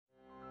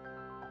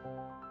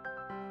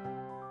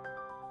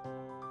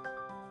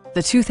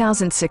The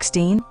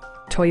 2016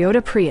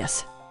 Toyota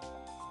Prius.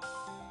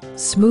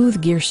 Smooth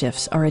gear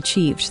shifts are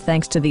achieved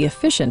thanks to the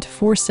efficient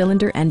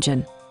 4-cylinder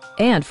engine.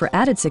 And for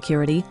added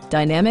security,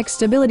 dynamic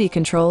stability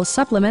control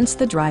supplements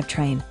the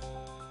drivetrain.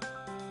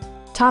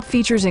 Top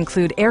features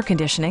include air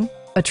conditioning,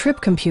 a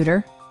trip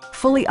computer,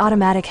 fully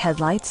automatic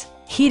headlights,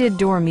 heated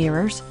door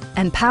mirrors,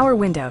 and power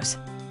windows.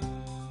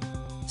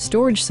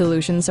 Storage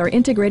solutions are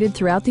integrated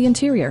throughout the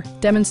interior,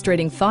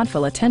 demonstrating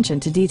thoughtful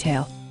attention to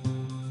detail.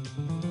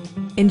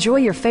 Enjoy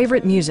your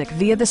favorite music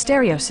via the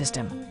stereo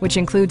system, which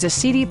includes a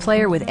CD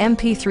player with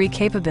MP3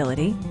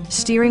 capability,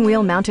 steering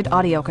wheel mounted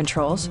audio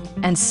controls,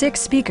 and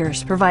 6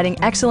 speakers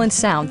providing excellent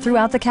sound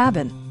throughout the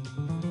cabin.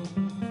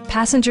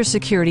 Passenger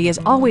security is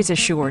always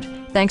assured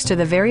thanks to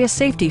the various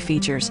safety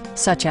features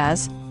such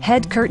as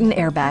head curtain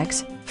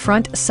airbags,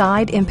 front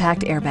side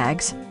impact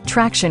airbags,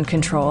 traction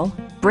control,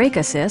 brake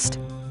assist,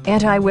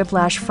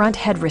 anti-whiplash front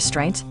head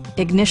restraints,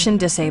 ignition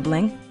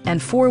disabling, and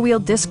 4-wheel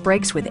disc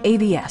brakes with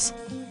ABS.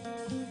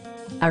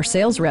 Our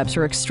sales reps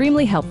are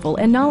extremely helpful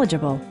and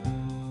knowledgeable.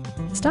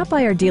 Stop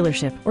by our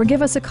dealership or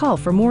give us a call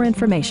for more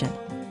information.